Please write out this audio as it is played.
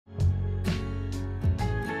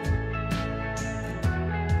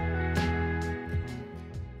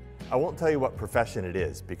I won't tell you what profession it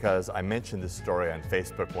is because I mentioned this story on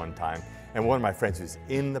Facebook one time, and one of my friends who's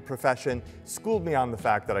in the profession schooled me on the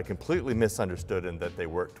fact that I completely misunderstood and that they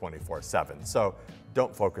work 24/7. So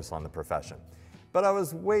don't focus on the profession. But I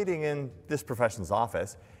was waiting in this profession's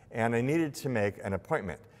office and I needed to make an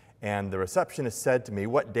appointment. And the receptionist said to me,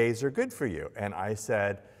 "What days are good for you?" And I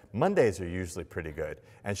said, "Mondays are usually pretty good."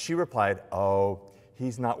 And she replied, "Oh,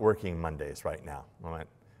 he's not working Mondays right now." I went,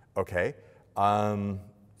 "Okay.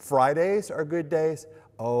 Fridays are good days?"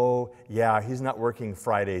 "Oh, yeah, he's not working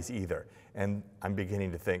Fridays either." And I'm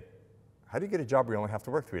beginning to think, how do you get a job where you only have to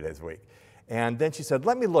work 3 days a week? And then she said,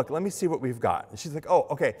 let me see what we've got. And she's like, "Oh,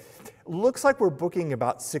 okay, looks like we're booking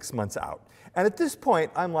about 6 months out." And at this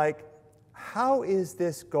point, I'm like, how is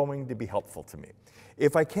this going to be helpful to me?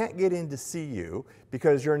 If I can't get in to see you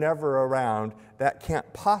because you're never around, that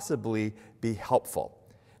can't possibly be helpful.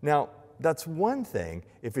 Now, that's one thing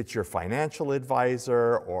if it's your financial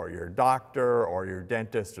advisor or your doctor or your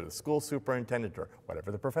dentist or the school superintendent or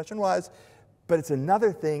whatever the profession was, but it's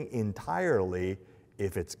another thing entirely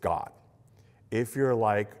if it's God. If you're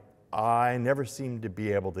like, I never seem to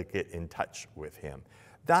be able to get in touch with him.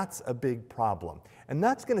 That's a big problem. And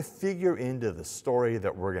that's going to figure into the story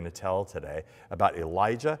that we're going to tell today about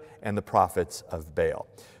Elijah and the prophets of Baal.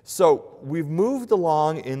 So we've moved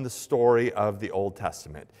along in the story of the Old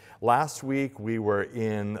Testament. Last week we were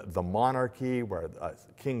in the monarchy where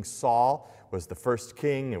King Saul was the first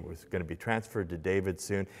king. It was going to be transferred to David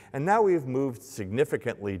soon. And now we've moved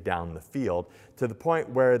significantly down the field to the point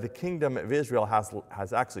where the kingdom of Israel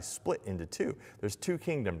has actually split into two. There's two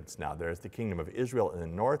kingdoms now. There's the kingdom of Israel in the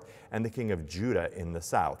north and the king of Judah in the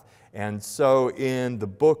south. And so in the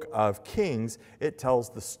book of Kings, it tells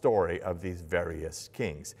the story of these various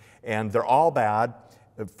kings. And they're all bad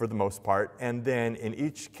for the most part. And then in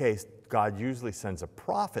each case, God usually sends a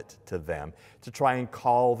prophet to them to try and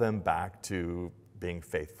call them back to being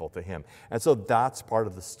faithful to him. And so that's part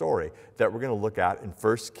of the story that we're going to look at in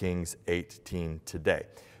 1 Kings 18 today.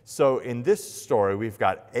 So in this story, we've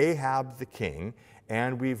got Ahab the king,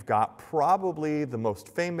 and we've got probably the most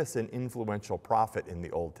famous and influential prophet in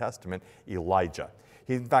the Old Testament, Elijah.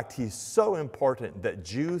 In fact, he's so important that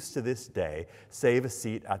Jews to this day save a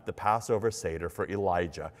seat at the Passover Seder for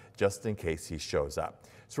Elijah, just in case he shows up.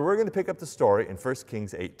 So we're going to pick up the story in 1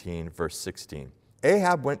 Kings 18, verse 16.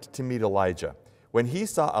 Ahab went to meet Elijah. When he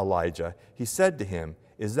saw Elijah, he said to him,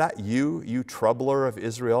 "Is that you, you troubler of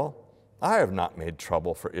Israel?" "I have not made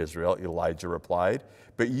trouble for Israel," Elijah replied,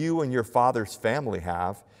 "but you and your father's family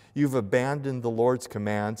have. You've abandoned the Lord's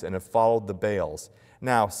commands and have followed the Baals.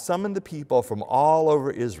 Now summon the people from all over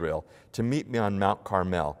Israel to meet me on Mount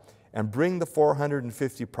Carmel, and bring the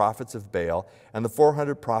 450 prophets of Baal and the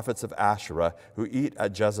 400 prophets of Asherah who eat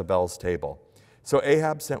at Jezebel's table." So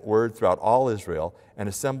Ahab sent word throughout all Israel and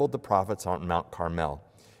assembled the prophets on Mount Carmel.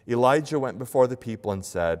 Elijah went before the people and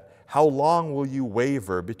said, "How long will you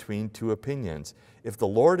waver between two opinions? If the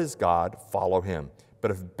Lord is God, follow him. But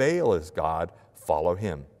if Baal is God, follow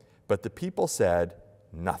him." But the people said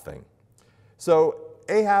nothing. So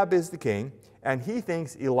Ahab is the king, and he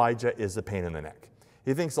thinks Elijah is a pain in the neck.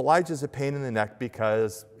 He thinks Elijah is a pain in the neck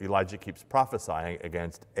because Elijah keeps prophesying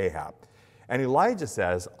against Ahab. And Elijah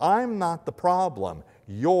says, "I'm not the problem,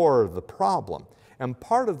 you're the problem." And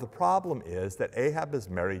part of the problem is that Ahab has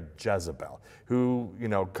married Jezebel, who,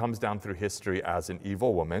 comes down through history as an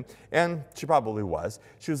evil woman, and she probably was.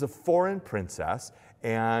 She was a foreign princess,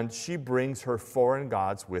 and she brings her foreign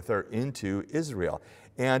gods with her into Israel.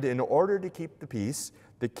 And in order to keep the peace,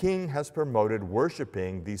 the king has promoted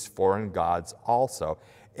worshiping these foreign gods also.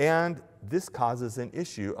 And this causes an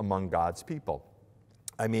issue among God's people.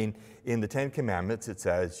 I mean, in the Ten Commandments, it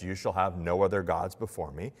says, "You shall have no other gods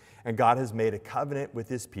before me." And God has made a covenant with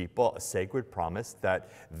his people, a sacred promise that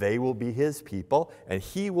they will be his people and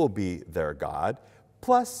he will be their God.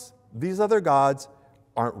 Plus, these other gods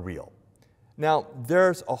aren't real. Now,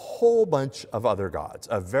 there's a whole bunch of other gods,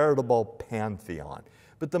 a veritable pantheon.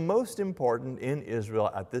 But the most important in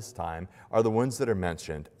Israel at this time are the ones that are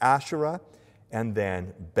mentioned, Asherah and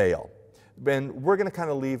then Baal. And we're going to kind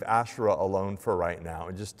of leave Asherah alone for right now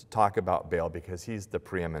and just talk about Baal because he's the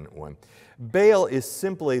preeminent one. Baal is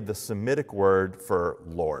simply the Semitic word for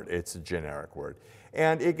Lord. It's a generic word.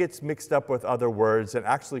 And it gets mixed up with other words and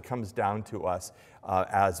actually comes down to us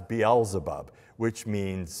as Beelzebub, which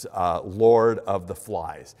means Lord of the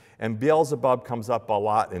Flies. And Beelzebub comes up a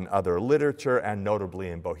lot in other literature and notably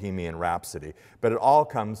in Bohemian Rhapsody. But it all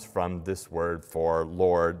comes from this word for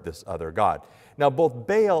Lord, this other god. Now, both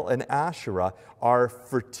Baal and Asherah are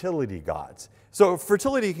fertility gods. So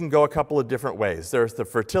fertility can go a couple of different ways. There's the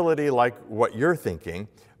fertility like what you're thinking,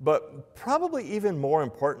 but probably even more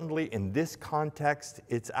importantly in this context,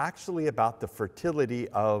 it's actually about the fertility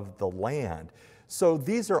of the land. So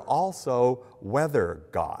these are also weather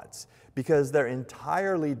gods because they're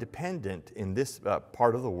entirely dependent in this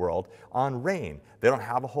part of the world on rain. They don't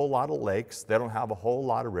have a whole lot of lakes. They don't have a whole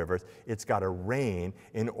lot of rivers. It's got to rain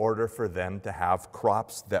in order for them to have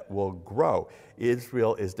crops that will grow.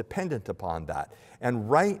 Israel is dependent upon that.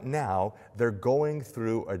 And right now, they're going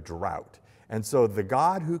through a drought. And so the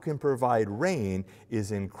God who can provide rain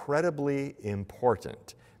is incredibly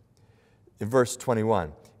important. In verse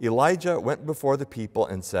 21, Elijah went before the people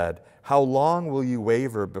and said, "How long will you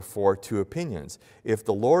waver before two opinions? If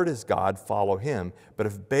the Lord is God, follow him, but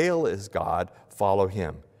if Baal is God, follow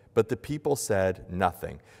him." But the people said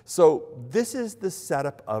nothing. So this is the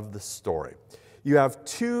setup of the story. You have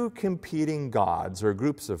two competing gods or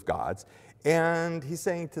groups of gods, and he's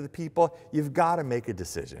saying to the people, you've got to make a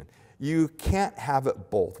decision. You can't have it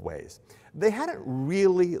both ways. They hadn't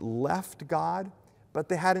really left God, but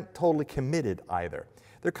they hadn't totally committed either.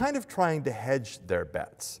 They're kind of trying to hedge their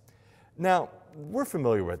bets. Now, we're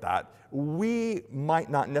familiar with that. We might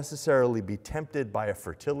not necessarily be tempted by a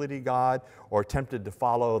fertility god or tempted to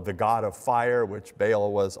follow the god of fire, which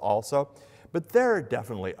Baal was also, but there are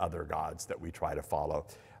definitely other gods that we try to follow.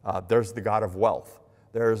 There's the god of wealth.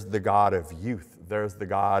 There's the god of youth. There's the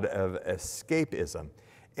god of escapism.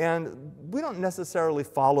 And we don't necessarily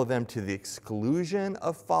follow them to the exclusion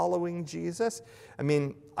of following Jesus. I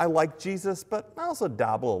mean, I like Jesus, but I also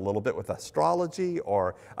dabble a little bit with astrology,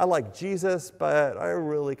 or I like Jesus, but I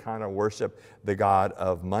really kind of worship the god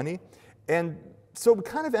of money. And so we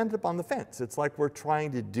kind of end up on the fence. It's like we're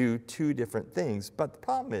trying to do two different things, but the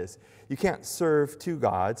problem is you can't serve two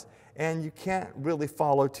gods, and you can't really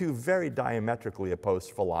follow two very diametrically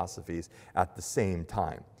opposed philosophies at the same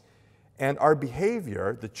time. And our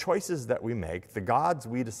behavior, the choices that we make, the gods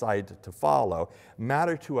we decide to follow,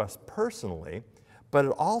 matter to us personally, but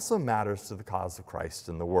it also matters to the cause of Christ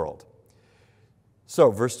in the world.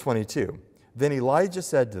 So, verse 22, then Elijah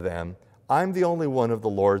said to them, "I'm the only one of the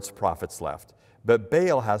Lord's prophets left, but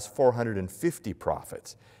Baal has 450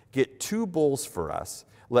 prophets. Get 2 bulls for us.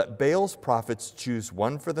 Let Baal's prophets choose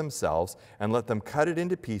one for themselves, and let them cut it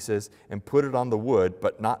into pieces and put it on the wood,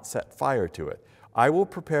 but not set fire to it. I will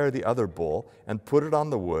prepare the other bull and put it on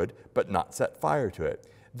the wood, but not set fire to it.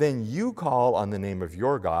 Then you call on the name of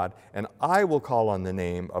your God, and I will call on the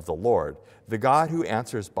name of the Lord. The God who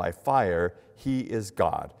answers by fire, he is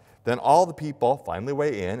God." Then all the people finally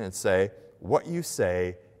weigh in and say, "What you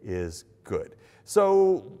say is good."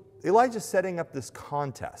 So Elijah's setting up this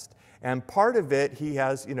contest. And part of it he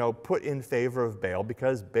has, put in favor of Baal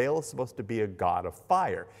because Baal is supposed to be a god of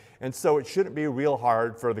fire. And so it shouldn't be real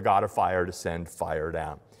hard for the god of fire to send fire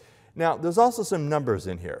down. Now, there's also some numbers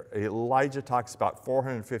in here. Elijah talks about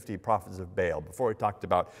 450 prophets of Baal before he talked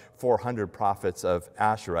about 400 prophets of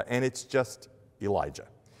Asherah, and it's just Elijah.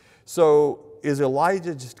 So is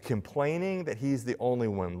Elijah just complaining that he's the only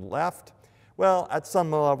one left? Well, at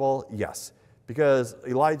some level, yes, because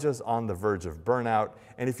Elijah's on the verge of burnout,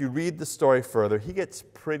 and if you read the story further, he gets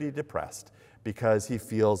pretty depressed because he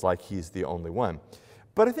feels like he's the only one.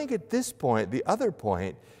 But I think at this point, the other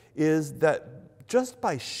point is that just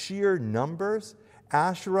by sheer numbers,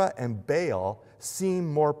 Asherah and Baal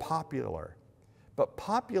seem more popular. But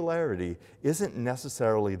popularity isn't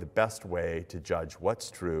necessarily the best way to judge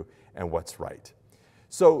what's true and what's right.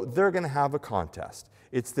 So they're going to have a contest.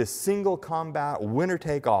 It's this single combat, winner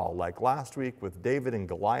take all, like last week with David and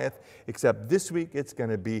Goliath, except this week it's going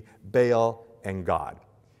to be Baal and God.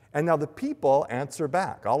 And now the people answer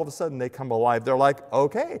back. All of a sudden they come alive. They're like,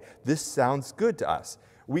 okay, this sounds good to us.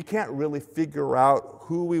 We can't really figure out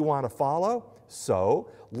who we want to follow, so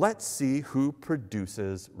let's see who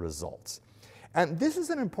produces results. And this is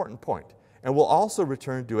an important point, and we'll also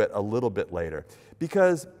return to it a little bit later,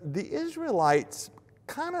 because the Israelites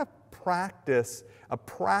kind of practice a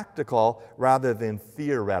practical rather than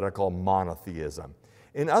theoretical monotheism.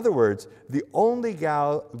 In other words, the only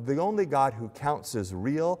God who counts as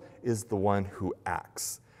real is the one who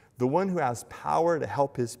acts. The one who has power to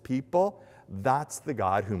help his people, that's the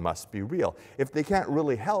God who must be real. If they can't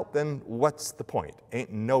really help, then what's the point?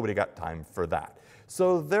 Ain't nobody got time for that.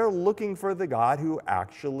 So they're looking for the God who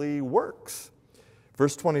actually works.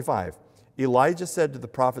 Verse 25, Elijah said to the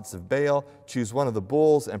prophets of Baal, "Choose one of the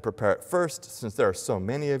bulls and prepare it first, since there are so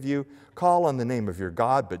many of you. Call on the name of your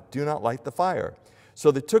God, but do not light the fire."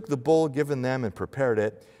 So they took the bull given them and prepared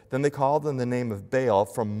it. Then they called on the name of Baal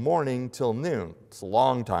from morning till noon. It's a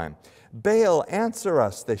long time. "Baal, answer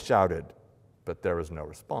us," they shouted. But there was no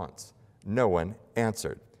response. No one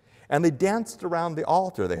answered. And they danced around the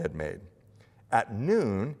altar they had made. At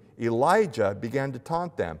noon, Elijah began to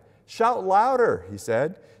taunt them. "Shout louder," he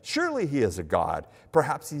said. "Surely he is a god.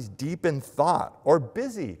 Perhaps he's deep in thought, or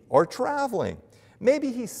busy, or traveling.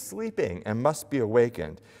 Maybe he's sleeping and must be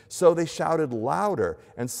awakened." So they shouted louder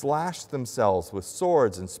and slashed themselves with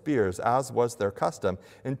swords and spears, as was their custom,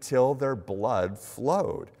 until their blood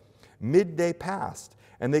flowed. Midday passed,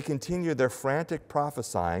 and they continued their frantic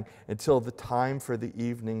prophesying until the time for the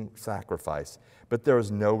evening sacrifice. But there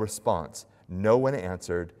was no response. No one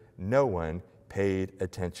answered. No one paid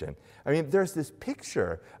attention. I mean, there's this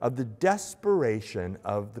picture of the desperation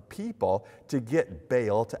of the people to get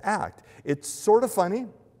Baal to act. It's sort of funny,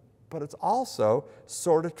 but it's also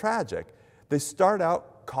sort of tragic. They start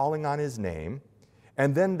out calling on his name,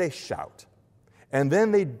 and then they shout, and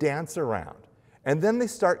then they dance around, and then they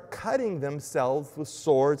start cutting themselves with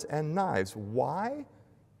swords and knives. Why?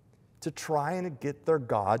 To try and get their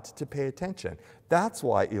God to pay attention. That's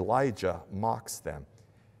why Elijah mocks them.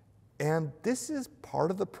 And this is part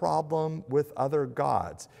of the problem with other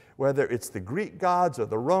gods, whether it's the Greek gods or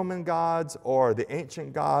the Roman gods or the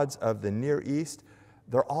ancient gods of the Near East.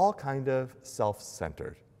 They're all kind of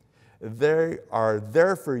self-centered. They are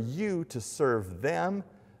there for you to serve them,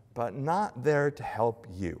 but not there to help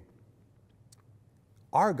you.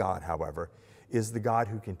 Our God, however, is the God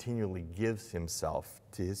who continually gives himself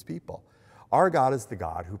to his people. Our God is the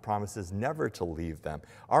God who promises never to leave them.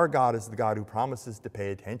 Our God is the God who promises to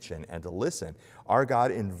pay attention and to listen. Our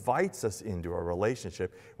God invites us into a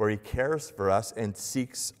relationship where he cares for us and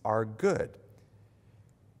seeks our good.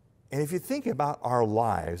 And if you think about our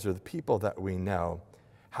lives or the people that we know,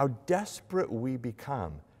 how desperate we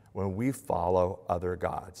become when we follow other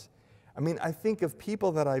gods. I mean, I think of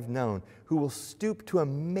people that I've known who will stoop to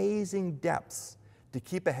amazing depths to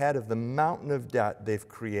keep ahead of the mountain of debt they've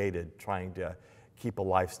created trying to keep a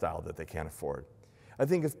lifestyle that they can't afford. I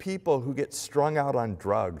think of people who get strung out on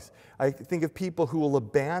drugs. I think of people who will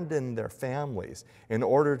abandon their families in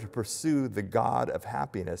order to pursue the God of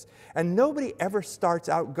happiness. And nobody ever starts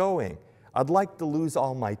out going, "I'd like to lose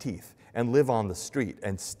all my teeth and live on the street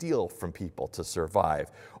and steal from people to survive."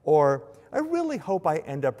 Or, "I really hope I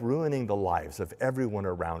end up ruining the lives of everyone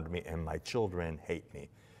around me and my children hate me."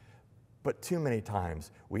 But too many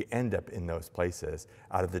times we end up in those places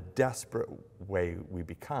out of the desperate way we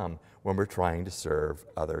become when we're trying to serve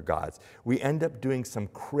other gods. We end up doing some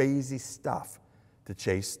crazy stuff to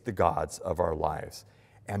chase the gods of our lives.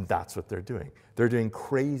 And that's what they're doing. They're doing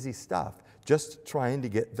crazy stuff, just trying to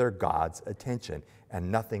get their God's attention,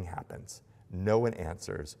 and nothing happens. No one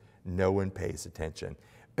answers. No one pays attention.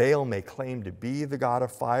 Baal may claim to be the god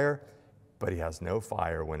of fire, but he has no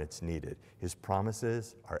fire when it's needed. His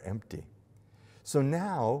promises are empty. So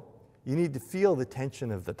now you need to feel the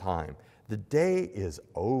tension of the time. The day is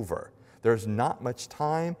over. There's not much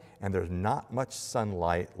time and there's not much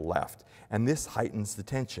sunlight left. And this heightens the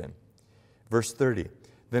tension. Verse 30,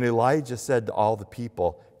 then Elijah said to all the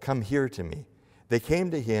people, "Come here to me." They came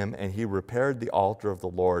to him, and he repaired the altar of the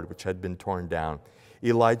Lord, which had been torn down.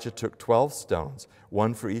 Elijah took 12 stones,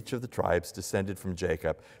 one for each of the tribes descended from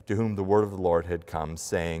Jacob, to whom the word of the Lord had come,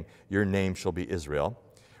 saying, "Your name shall be Israel."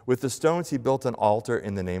 With the stones he built an altar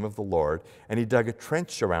in the name of the Lord, and he dug a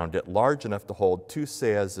trench around it large enough to hold 2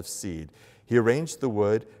 seahs of seed. He arranged the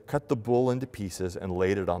wood, cut the bull into pieces, and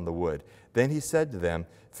laid it on the wood. Then he said to them,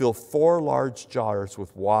 "Fill 4 large jars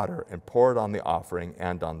with water and pour it on the offering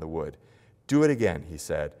and on the wood." "Do it again," he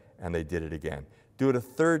said, and they did it again. "Do it a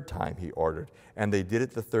 3rd time," he ordered, and they did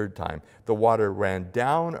it the 3rd time. The water ran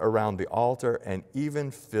down around the altar and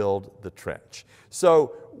even filled the trench.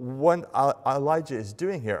 So what Elijah is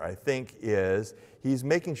doing here, I think, is he's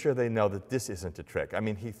making sure they know that this isn't a trick. I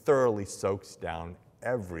mean, he thoroughly soaks down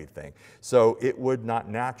everything, so it would not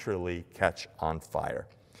naturally catch on fire.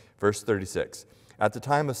 Verse 36, at the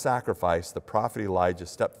time of sacrifice, the prophet Elijah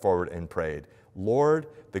stepped forward and prayed, "Lord,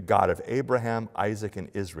 the God of Abraham, Isaac, and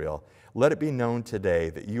Israel, let it be known today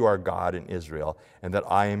that you are God in Israel, and that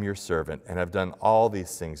I am your servant, and have done all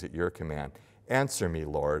these things at your command. Answer me,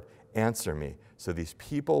 Lord, answer me, so these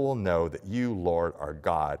people will know that you, Lord, are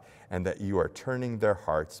God, and that you are turning their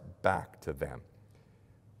hearts back to them."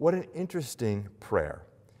 What an interesting prayer.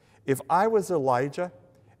 If I was Elijah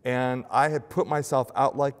and I had put myself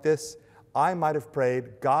out like this, I might have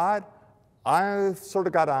prayed, "God, I've sort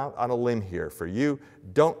of got out on a limb here for you.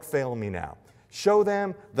 Don't fail me now. Show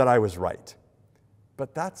them that I was right."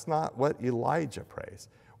 But that's not what Elijah prays.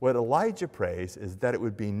 What Elijah prays is that it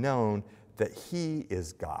would be known that he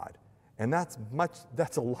is God. And that's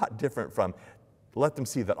a lot different from, "Let them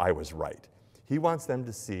see that I was right." He wants them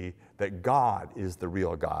to see that God is the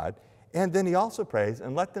real God, And then he also prays,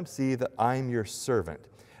 and let them see that I'm your servant.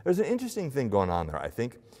 There's an interesting thing going on there, I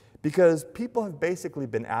think, because people have basically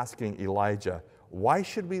been asking Elijah, why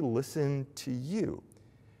should we listen to you?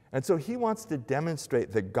 And so he wants to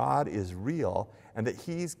demonstrate that God is real and that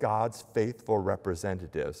he's God's faithful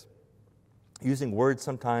representatives, using words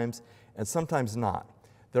sometimes and sometimes not.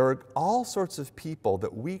 There are all sorts of people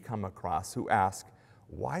that we come across who ask,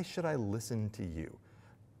 why should I listen to you?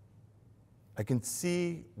 I can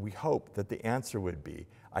see, we hope that the answer would be,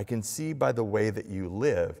 I can see by the way that you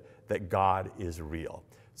live that God is real.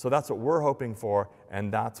 So that's what we're hoping for,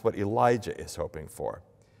 and that's what Elijah is hoping for.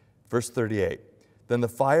 Verse 38, then the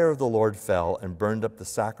fire of the Lord fell and burned up the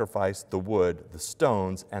sacrifice, the wood, the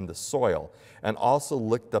stones, and the soil, and also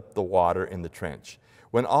licked up the water in the trench.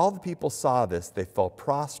 When all the people saw this, they fell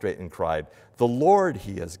prostrate and cried, the Lord,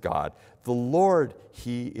 he is God. The Lord,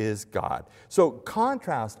 he is God. So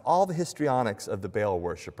contrast all the histrionics of the Baal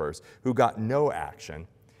worshipers who got no action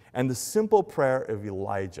and the simple prayer of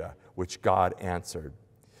Elijah, which God answered.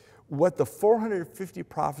 What the 450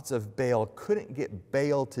 prophets of Baal couldn't get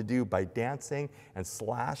Baal to do by dancing and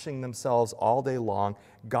slashing themselves all day long,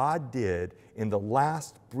 God did in the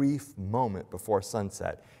last brief moment before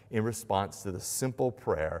sunset in response to the simple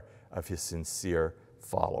prayer of his sincere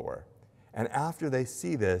follower. And after they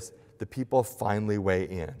see this, the people finally weigh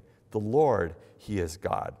in. The Lord, he is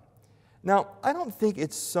God. Now, I don't think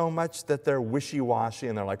it's so much that they're wishy-washy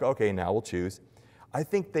and they're like, okay, now we'll choose. I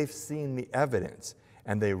think they've seen the evidence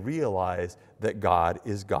and they realize that God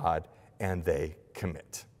is God and they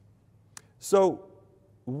commit. So,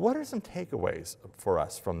 what are some takeaways for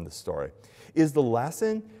us from the story? Is the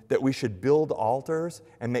lesson that we should build altars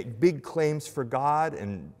and make big claims for God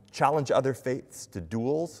and challenge other faiths to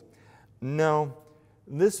duels? No,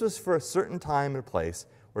 this was for a certain time and place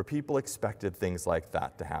where people expected things like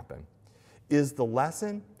that to happen. Is the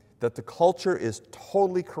lesson that the culture is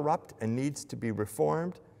totally corrupt and needs to be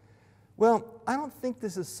reformed? Well, I don't think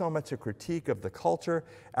this is so much a critique of the culture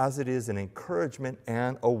as it is an encouragement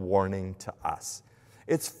and a warning to us.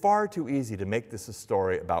 It's far too easy to make this a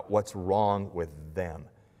story about what's wrong with them.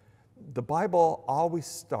 The Bible always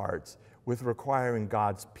starts with requiring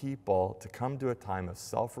God's people to come to a time of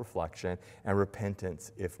self-reflection and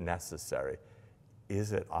repentance if necessary.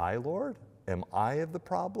 Is it I, Lord? Am I the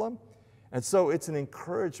problem? And so it's an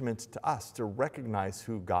encouragement to us to recognize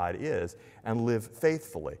who God is and live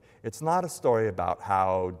faithfully. It's not a story about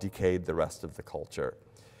how decayed the rest of the culture.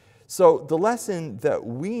 So the lesson that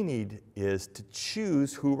we need is to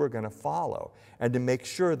choose who we're going to follow and to make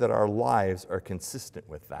sure that our lives are consistent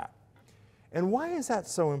with that. And why is that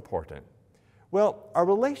so important? Well, our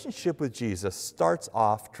relationship with Jesus starts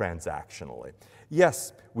off transactionally.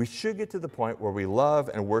 Yes, we should get to the point where we love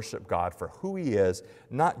and worship God for who he is,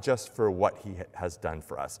 not just for what he has done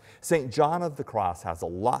for us. St. John of the Cross has a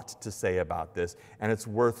lot to say about this, and it's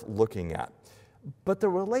worth looking at. But the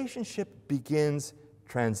relationship begins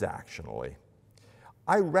transactionally.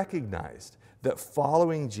 I recognized that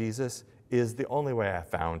following Jesus is the only way I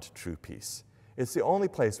found true peace. It's the only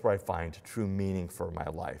place where I find true meaning for my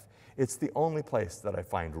life. It's the only place that I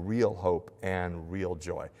find real hope and real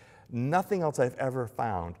joy. Nothing else I've ever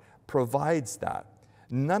found provides that.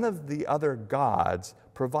 None of the other gods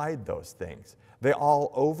provide those things. They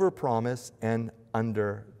all overpromise and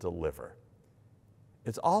underdeliver.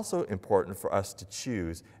 It's also important for us to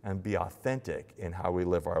choose and be authentic in how we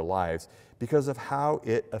live our lives because of how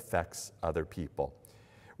it affects other people.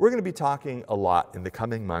 We're going to be talking a lot in the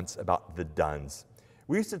coming months about the dones.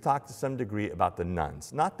 We used to talk to some degree about the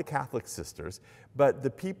nuns, not the Catholic sisters, but the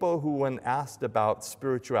people who, when asked about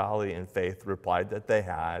spirituality and faith, replied that they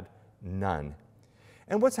had none.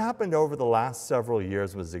 And what's happened over the last several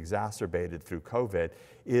years was exacerbated through COVID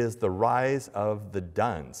is the rise of the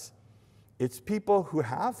dones. It's people who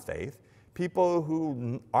have faith, people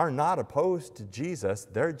who are not opposed to Jesus,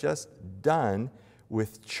 they're just done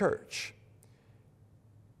with church.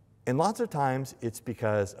 And lots of times it's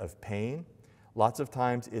because of pain. Lots of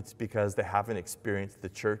times it's because they haven't experienced the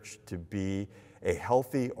church to be a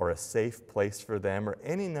healthy or a safe place for them, or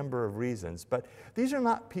any number of reasons. But these are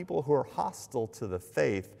not people who are hostile to the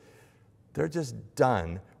faith. They're just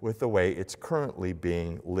done with the way it's currently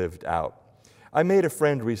being lived out. I made a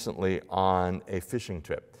friend recently on a fishing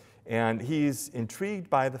trip, and he's intrigued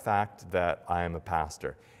by the fact that I am a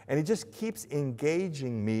pastor. And he just keeps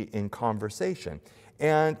engaging me in conversation.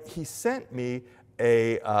 And he sent me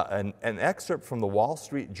an excerpt from the Wall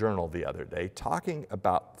Street Journal the other day talking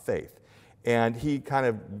about faith. And he kind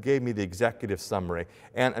of gave me the executive summary.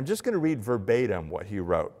 And I'm just going to read verbatim what he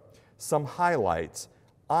wrote. Some highlights.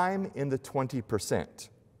 I'm in the 20%.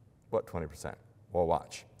 What 20%? Well,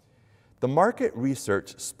 watch. The market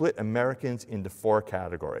research split Americans into 4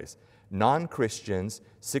 categories. Non-Christians,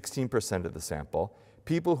 16% of the sample.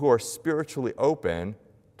 People who are spiritually open,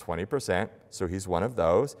 20%, so he's one of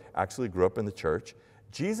those, actually grew up in the church.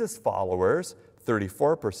 Jesus followers,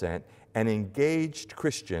 34%, and engaged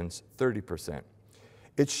Christians, 30%.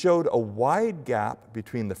 It showed a wide gap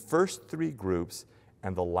between the first 3 groups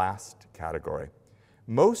and the last category.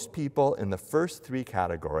 Most people in the first 3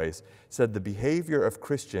 categories said the behavior of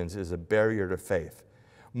Christians is a barrier to faith.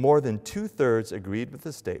 More than 2/3 agreed with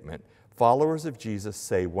the statement, followers of Jesus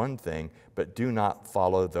say one thing, but do not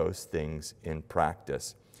follow those things in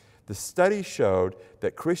practice. The study showed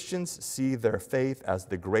that Christians see their faith as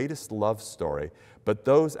the greatest love story, but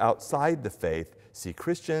those outside the faith see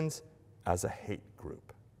Christians as a hate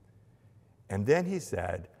group. And then he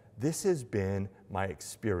said, this has been my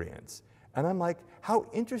experience. And I'm like, how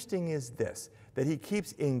interesting is this? That he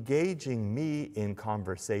keeps engaging me in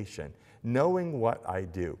conversation, knowing what I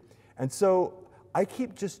do. And so I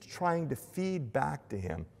keep just trying to feed back to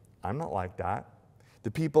him. I'm not like that.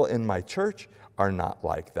 The people in my church are not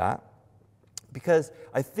like that. Because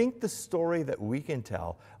I think the story that we can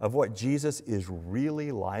tell of what Jesus is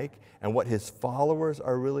really like and what his followers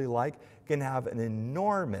are really like can have an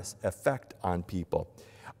enormous effect on people.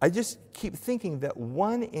 I just keep thinking that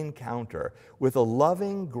one encounter with a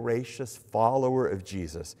loving, gracious follower of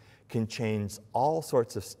Jesus can change all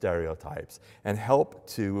sorts of stereotypes and help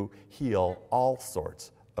to heal all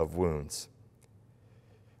sorts of wounds.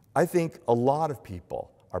 I think a lot of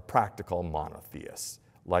people are practical monotheists,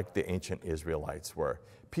 like the ancient Israelites were.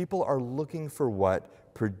 People are looking for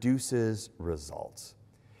what produces results.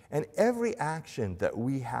 And every action that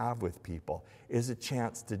we have with people is a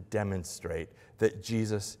chance to demonstrate that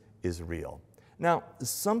Jesus is real. Now,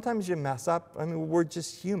 sometimes you mess up. I mean, we're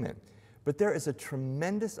just human. But there is a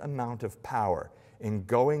tremendous amount of power in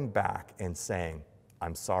going back and saying,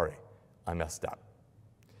 I'm sorry, I messed up.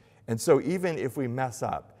 And so even if we mess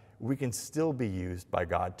up, we can still be used by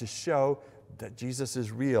God to show that Jesus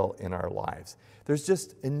is real in our lives. There's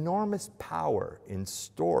just enormous power in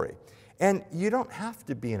story. And you don't have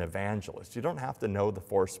to be an evangelist. You don't have to know the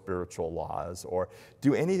 4 spiritual laws or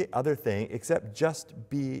do any other thing except just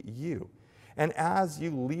be you. And as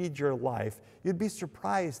you lead your life, you'd be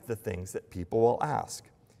surprised the things that people will ask.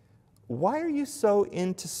 Why are you so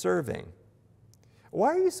into serving? Why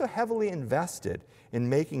are you so heavily invested in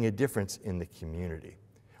making a difference in the community?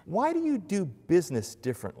 Why do you do business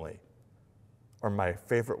differently? Or my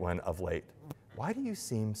favorite one of late, why do you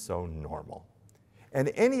seem so normal? And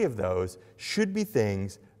any of those should be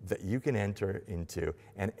things that you can enter into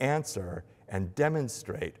and answer and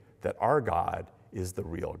demonstrate that our God is the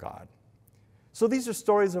real God. So these are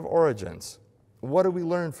stories of origins. What do we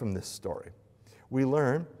learn from this story? We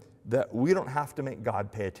learn that we don't have to make God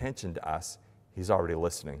pay attention to us. He's already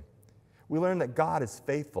listening. We learn that God is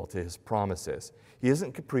faithful to his promises. He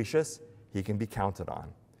isn't capricious. He can be counted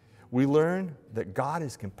on. We learn that God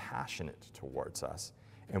is compassionate towards us.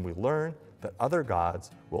 And we learn that other gods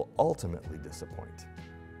will ultimately disappoint.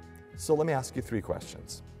 So let me ask you 3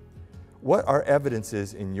 questions. What are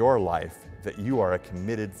evidences in your life that you are a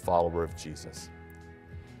committed follower of Jesus?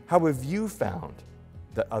 How have you found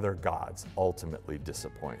that other gods ultimately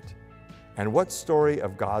disappoint? And what story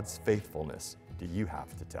of God's faithfulness do you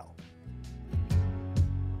have to tell?